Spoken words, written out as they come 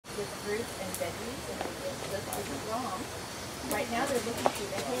fruits and veggies, and this is wrong. Right now they're looking through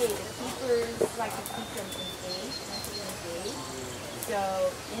the hay. The keepers like to keep them engaged, mentally engaged. So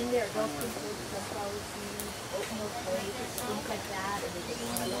in there, they'll keep sunflower seeds, oatmeal flakes, things like that, and they just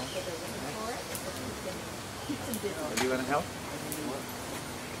want to look for they're looking for it. So keeps them busy. Are you going to help?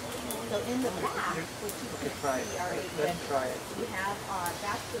 So in the back, which you can see are Let's try it. we have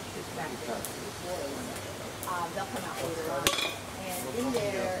that's the fruit back there, the boys. They'll come out later on. And in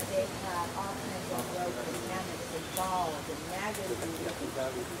there, they have all kinds of ropes and hammocks and balls and magazines.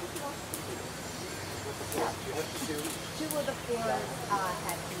 Two of the floors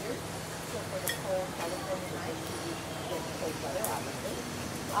had heaters, so for the cold California night, you get cold weather, obviously.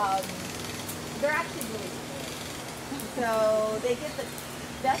 They're actually really cool. So they get the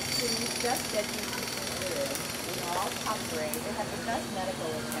best food, best veggies you can live, all top grade. They have the best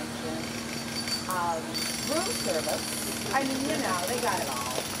medical attention. Room service. I mean, you know, they got it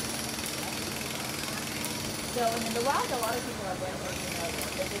all. So, and in the wild, a lot of people are going to, you know,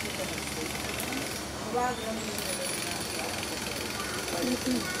 they visit them in sleep. In the wild, they don't even know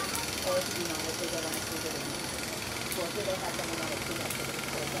or to be honest, they go on a sleep at or do they have them on a sleep activity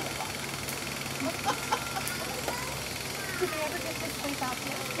for 10 o'clock? Did they ever get this place out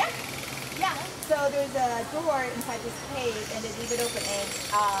here? Yeah. Yeah. So there's a door inside this cave, and they leave it open, and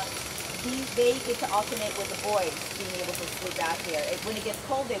they get to alternate with the boys being able to sleep out here. When it gets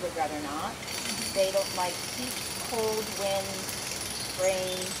cold, they would rather not. They don't like heat, cold, wind,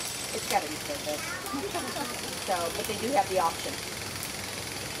 rain. It's got to be perfect. So, but they do have the option.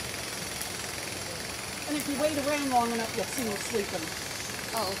 And if you wait around long enough, you'll see them sleeping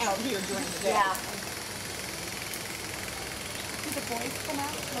out here during the day. Yeah. Do the boys come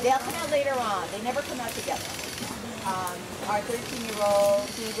out? They'll come out later on. They never come out together. Our 13-year-old,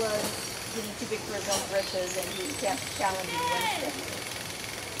 he was getting too big for his own britches, and he kept challenging Winston.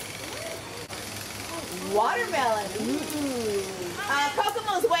 Watermelon. Ooh.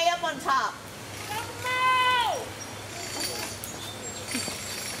 Kokomo's way up on top. Kokamo!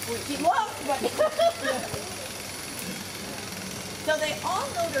 She looked, but so they all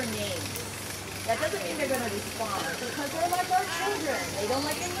know their names. That doesn't mean they're going to respond because they're like our children. They don't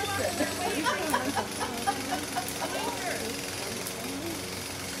like to listen.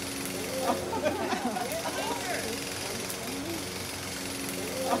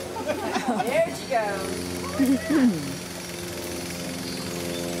 There she goes.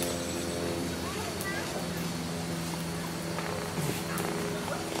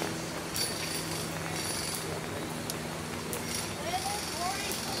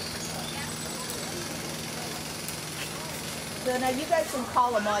 So now you guys can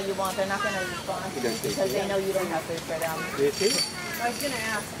call them all you want. They're not going to respond to you because they know you don't have food for them. I was going to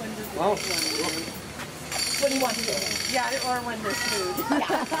ask when does the big one leave? What do you want to do? Yeah, or when there's food.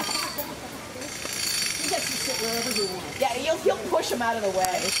 Yeah. He gets to sit wherever he wants. Yeah, he'll push them out of the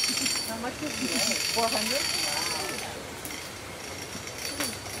way. How much is he? 400?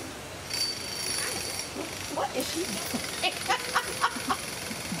 What is she doing?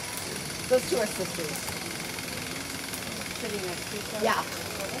 Those two are sisters. Sitting next to each other? Yeah.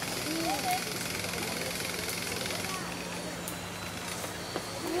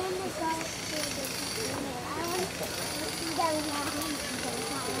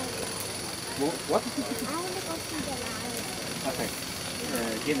 What? I want to go see the lion. Okay.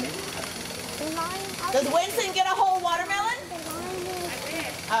 Give me. The lion. Does Winston get a whole watermelon? The lion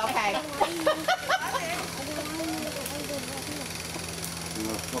is. Okay.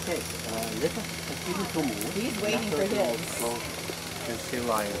 Okay. Later, give me 2 more. He's waiting for his. And see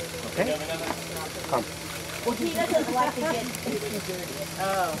lion. Okay? Come. Well, he doesn't like to get too dirty.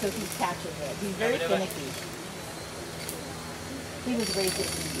 Oh. So he catches it. He's very finicky. He was raised at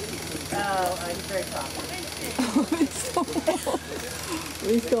oh, he's very proper.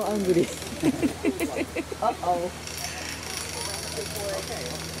 We're so angry. Uh-oh.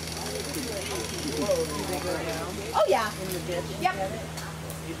 Oh, yeah. Yep.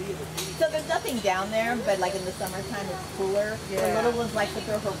 So there's nothing down there, but like in the summertime it's cooler. Yeah. The little ones like to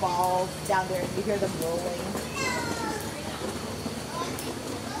throw her balls down there and you hear them rolling.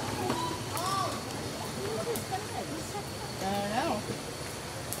 I don't know.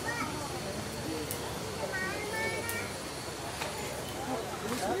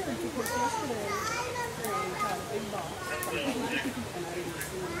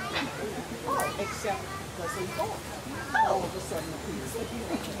 Except because they thought all of a sudden appears.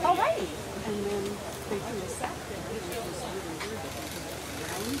 All right. And then they do a sack there, and it was really weird.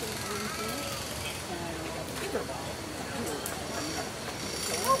 Round and a bigger ball.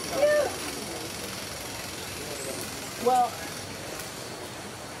 Oh, cute. Well,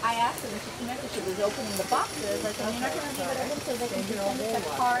 I asked her when she came in, she was opening the boxes. I said, you're not going to leave it open so they can send us a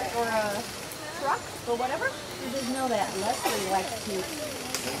cart or a truck or whatever? She says, no, that Leslie likes to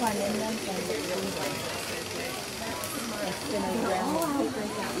climb in them and leave them. And spin it around.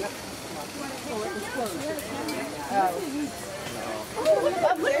 Oh, it was closed.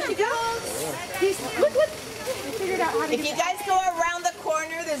 Oh, there she goes. Look, look. If you guys go around the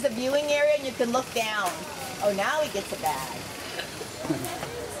corner, there's a viewing area and you can look down. Oh, now he gets a bag.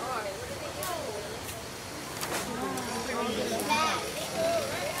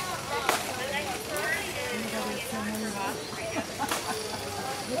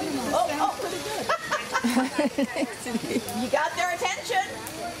 Oh, pretty good. You got their attention.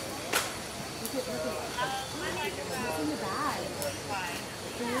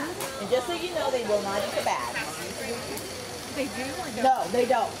 And just so you know, they will not eat the bag. They do or don't? No, they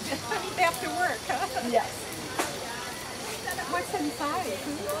don't. They have to work, huh? Yes. What's inside?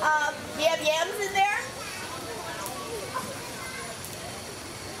 We have yams in there.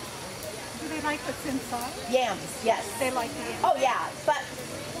 Do they like what's inside? Yams, yes. They like the Oh yeah, but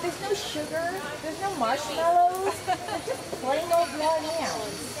there's no sugar, there's no marshmallows, they're just plain old raw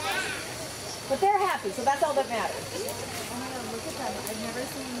yams. But they're happy, so that's all that matters. Oh my god, look at them. I've never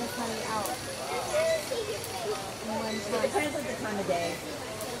seen this honey out. It depends on the time of day.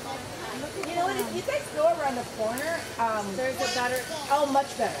 You know what, if you guys go around the corner, there's a better, oh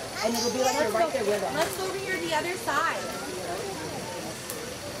much better. And it'll be like you're right there with them. Let's go over here to the other side.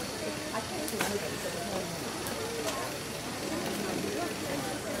 I can't see anything.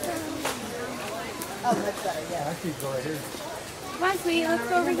 Oh, much better, yeah. Actually, go right here. Come on, sweetie, let's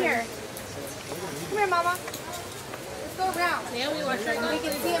go over here. Come here, Mama. Let's go around. Naomi, watch her. We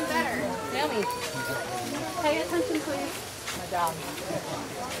can see him better. Naomi. Pay attention, please. My job.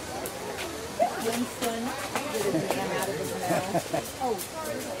 Winston, get his jam out of his mouth. Oh.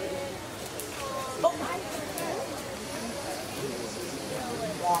 Oh.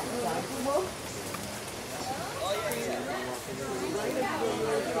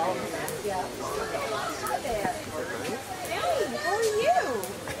 Yeah. Hi there. Hey, how are you?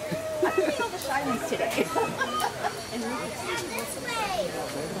 I'm doing all the shinies today.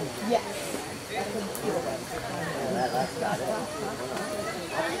 Yes. That's got it.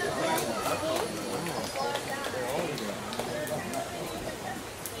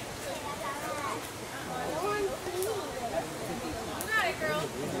 You got it, girl.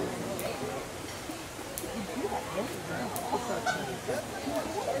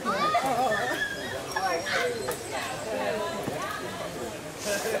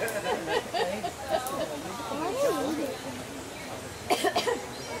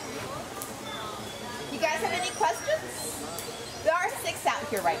 You guys have any questions? There are 6 out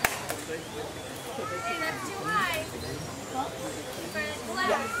here right now. Hey, that's too high.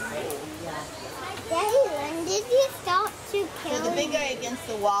 Yes. Daddy, when did you stop to So the big guy against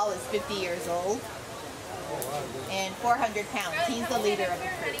the wall is 50 years old and 400 pounds. He's the leader of the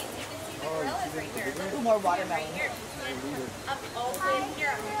group. 2 more watermelons. Up all the way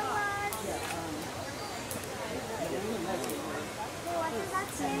here.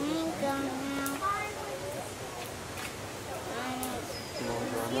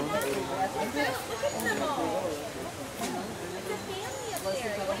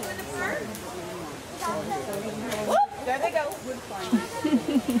 Whoop, there they go.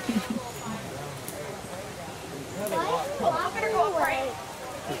 Oh, I better go up right.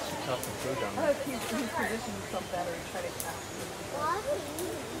 He's positioned himself better and try to catch you. Why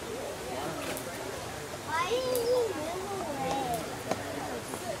did he move away?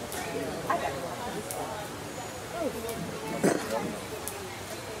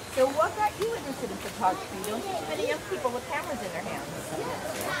 So what got you interested in photography? You don't see many young people with cameras in their hands.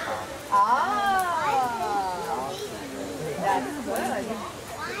 Ah, that's good.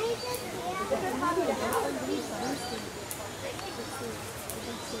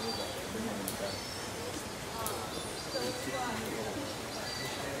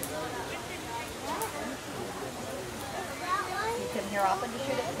 You come here often to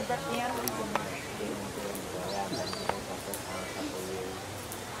shoot at the animals?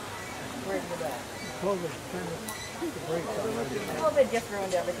 Where are you at? COVID kind of took a break already. COVID just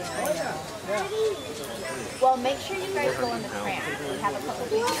ruined everything. I know. Well, make sure you guys go on the tram. We have a couple of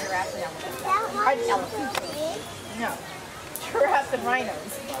giraffes and elephants. Or elephants. No. Giraffes and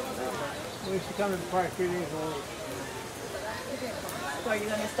rhinos. We used to come to the park 3 days a week. So are you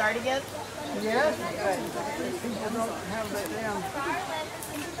going to start again? Yes. Good. I don't have that damn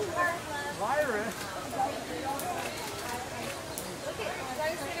virus.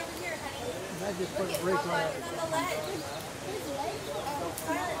 I just put a break on it.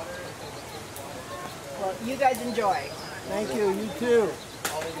 Well, you guys enjoy. Thank you. You too.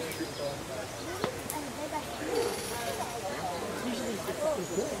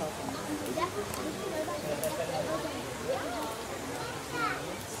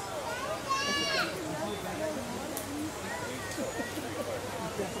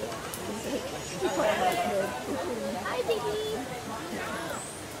 Hi, baby.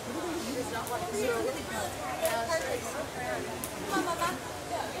 Come on, Mama.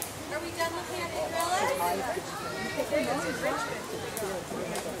 Are we done looking at the gorillas?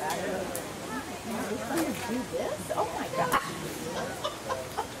 Oh my God.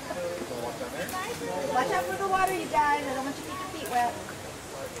 Watch out for the water, you guys. I don't want you to get your feet wet.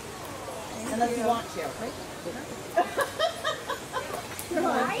 Unless you want to.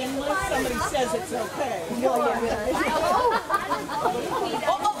 Unless somebody says it's okay. What happened?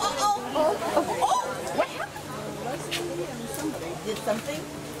 Somebody did something?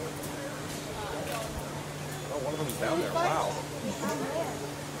 Oh, one of them's down there. Wow.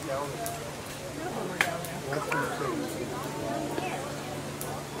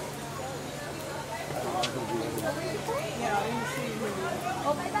 Yeah, I didn't see her.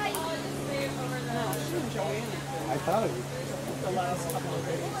 Oh, bye-bye. No, she and Joanne I thought it was. the last couple of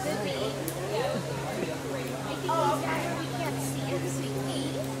days. I think he's down where we can't see him,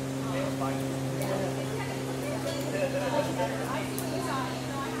 sweetie.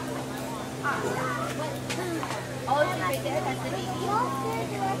 Oh, it's right there. That's the baby.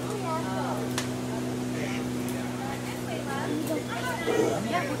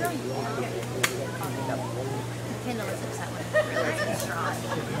 Yeah, we're going. Kendall is upset with realizing it's strong.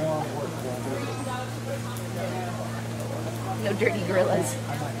 No dirty gorillas.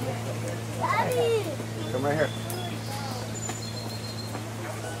 Daddy! Come right here.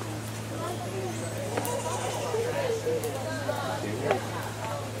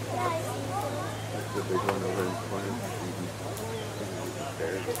 That's the big one over in front.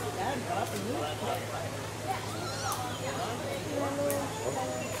 There.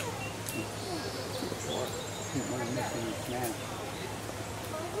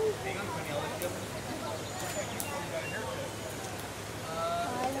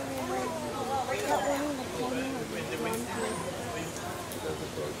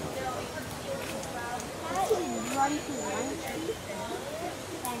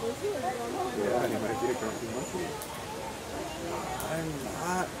 Yeah, you might be a grumpy monkey. I'm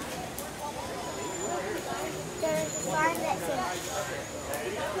not. There's a sign that says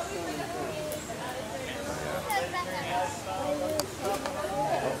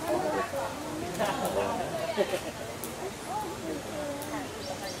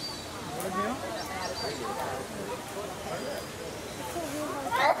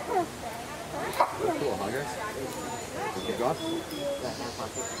That's cool, huh, guys? Think you got? You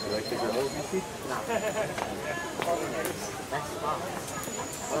like the gorilla, BC?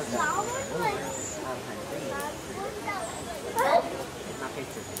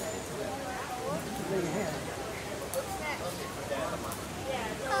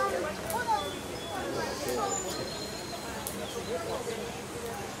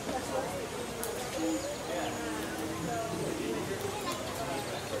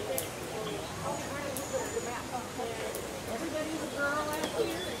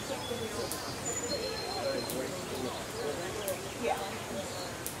 Yeah.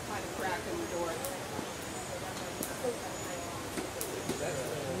 Find a crack in the door.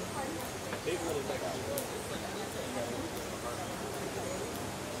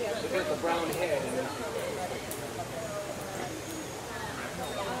 Look at the brown head.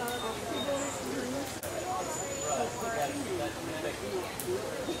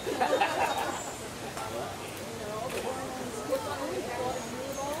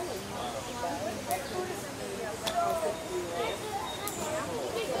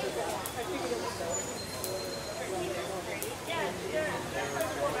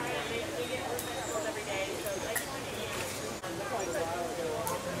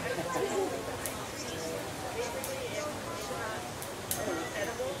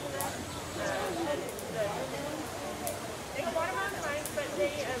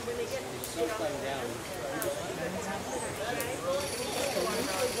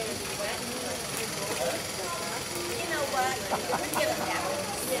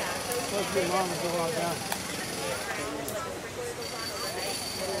 Supposed to be long to go on down.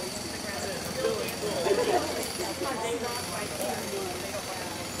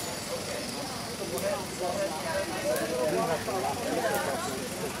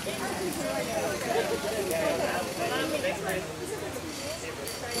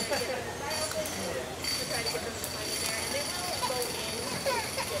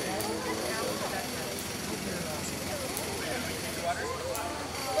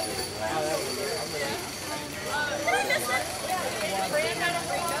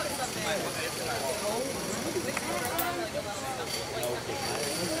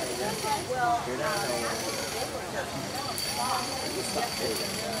 That's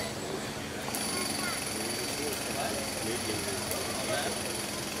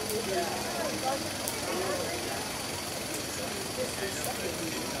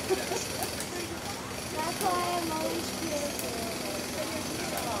why I'm always beautiful.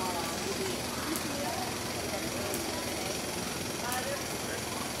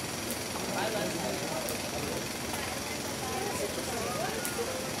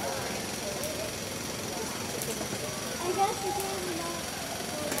 I guess we can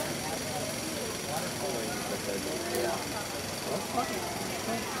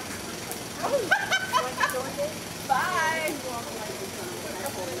Bye.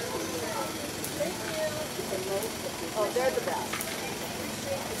 Oh, they're the best.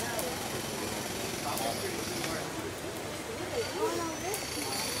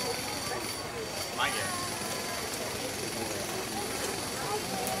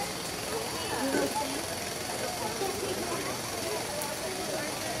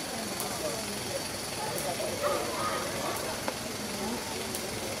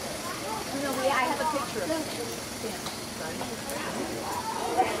 No, I have a picture of it.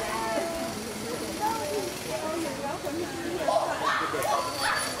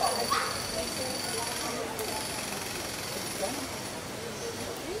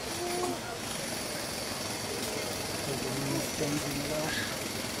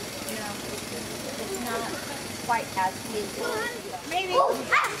 It's not quite as big. Maybe. I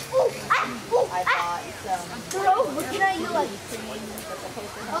bought some. Can I you like?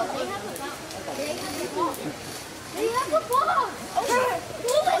 Oh, they have a box. They have a box. Okay.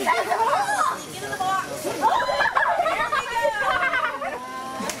 Let's have the box. Get in the box. Here we go.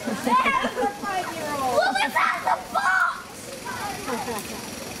 There's the 5-year-old. Let's have the box.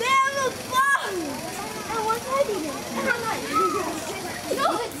 There's the box. And what's hiding it? How much? No,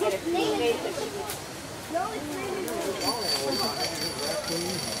 it's maybe. No, it's maybe.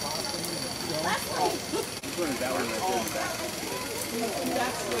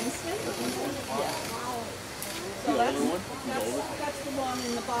 That's Winston? Yeah. So that's the one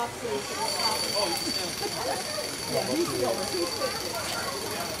in the boxes. Yeah, he's still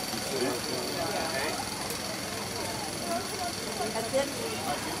That's it.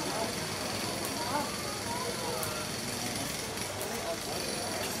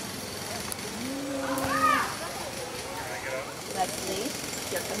 Leslie,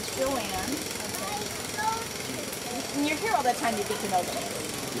 here comes Joanne. When you're here all the time, you get to know them.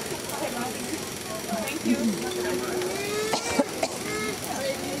 Thank you.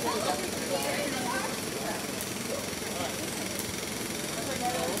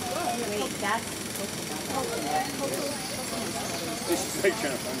 Wait, that's She's like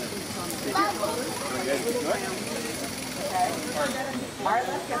trying to find that. okay. Our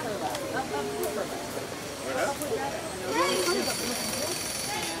left or her left? What up?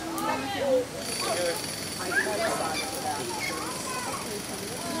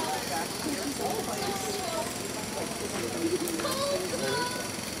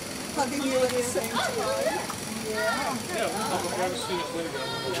 Hugging you at the same time. Yeah, I've never seen it later.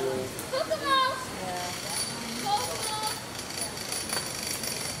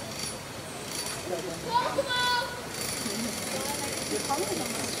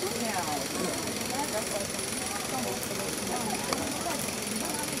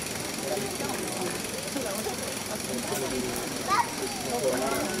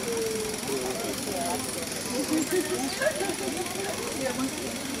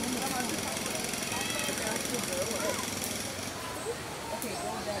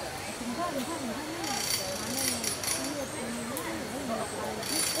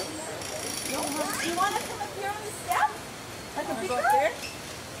 You want to come up here on the step? Like a big girl?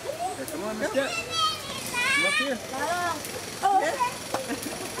 Here, come on, let's get. Come up here. Oh, okay.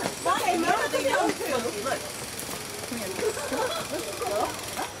 Bye, Mama. Look.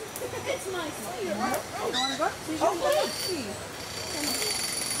 It's nice. You want to go? Oh, good.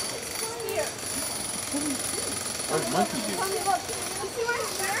 Here. Where's Monkey do?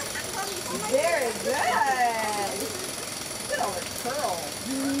 Very good. Look at all the curl.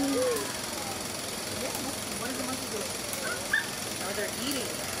 What does the monkey do? Oh, they're eating.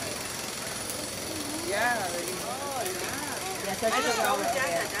 Yeah, they're eating. Oh, yeah. Yes, that's the girl right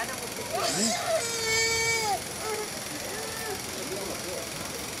there.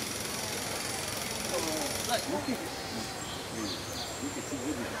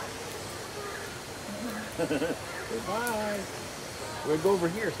 Bye. We'll go over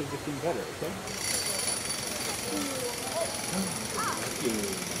here so it gets better, okay? Thank you.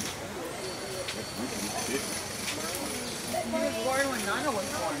 was born when Nana was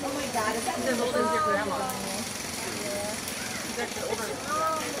born. Oh my God, is that He's as old as your grandma. He's actually older.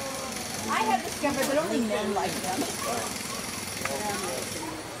 I have discovered that only men like them.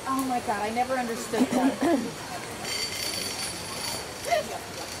 Oh my God, I never understood that.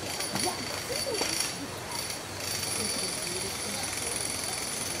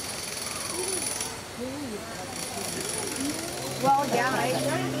 Well, yeah,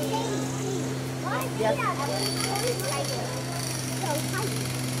 Yes.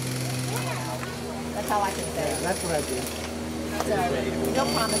 That's how I can say it. That's what I do. So, no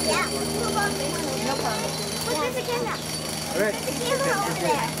promises. Yeah. No promises. Look, there's a camera. All right. The camera over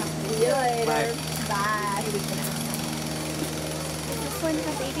there. See you later. Bye. Bye. This one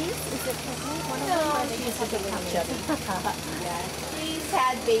has babies? Is it pregnant? One of them? No, Or they she's just just a have little babies? chubby. Yeah. She's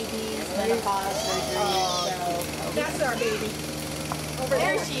had babies, menopause surgery, so. That's our baby.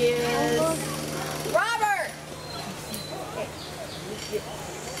 There she is. Robert!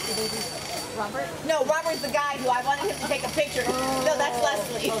 Robert? No, Robert's the guy who I wanted him to take a picture. No, that's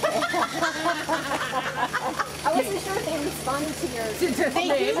Leslie. I wasn't sure if they responded to your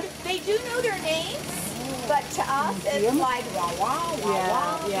They do know their names, but to us it's like wah wah wah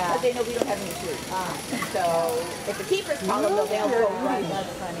wah because they know we don't have any food. So if the keepers call them, they'll go right.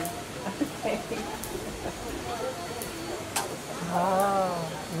 That's funny.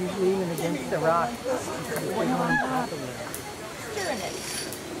 Oh, usually even against the rock. Stirring it.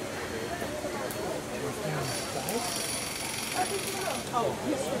 Oh,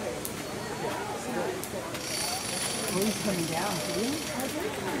 he's coming down. See him?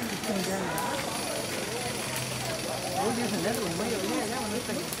 He's coming down the rock. Oh, there's another one way over there. That one looks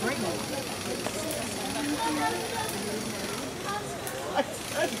like it's pregnant.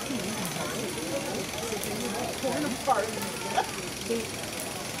 Torn apart.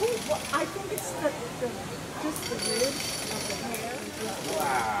 I think it's just the ridge of the hair.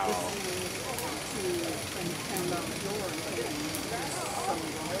 Wow. And found out the door and put it in some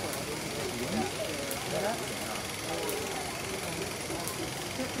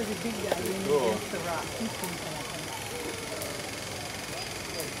Just for the big guy leaning Cool. against the rock. He's coming down.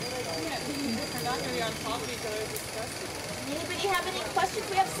 They're not going to be on top of each other. It's disgusting. Anybody have any questions?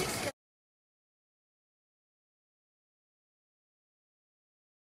 We have 6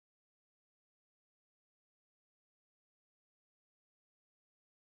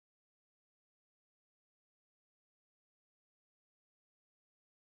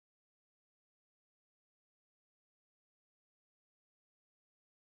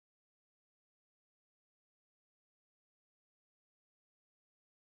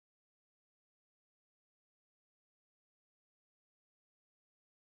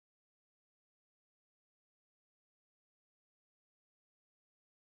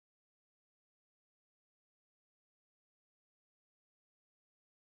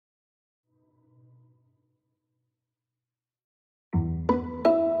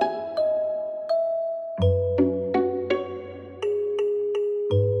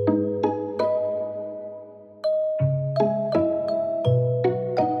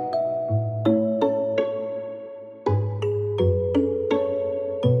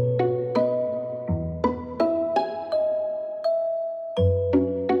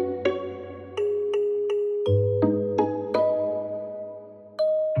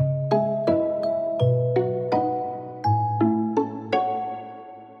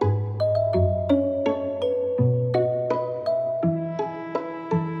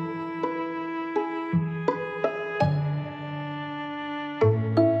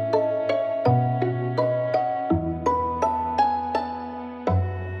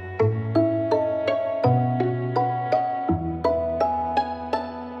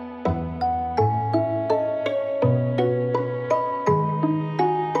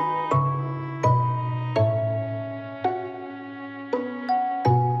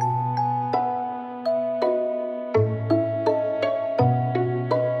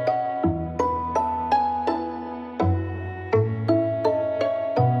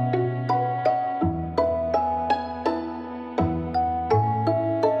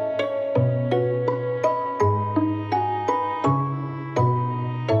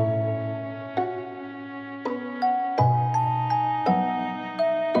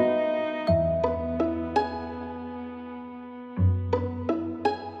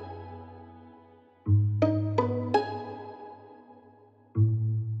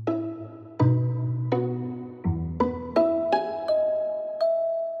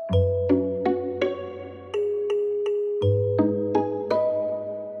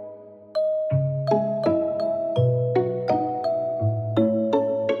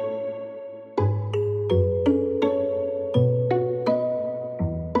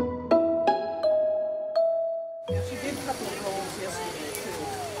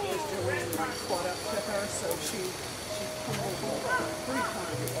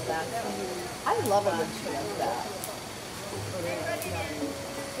 I love a good show like that.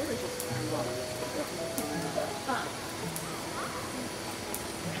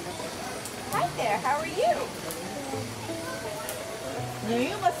 Hi there, how are you? Now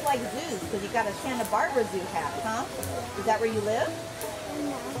you must like zoos because you got a Santa Barbara zoo hat, huh? Is that where you live?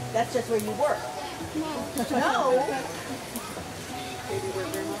 No. That's just where you work? No. No? Maybe where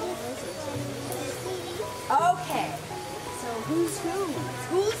grandma was or Okay. so who's who?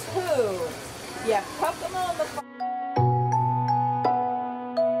 Who's who? Yeah, Kokamo and the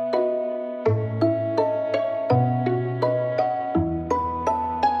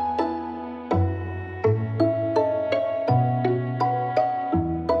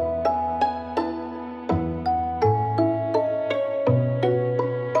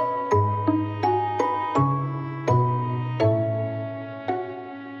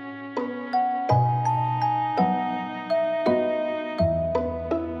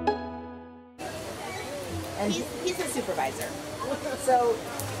and he's a supervisor. So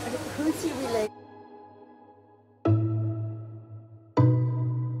Who's he related?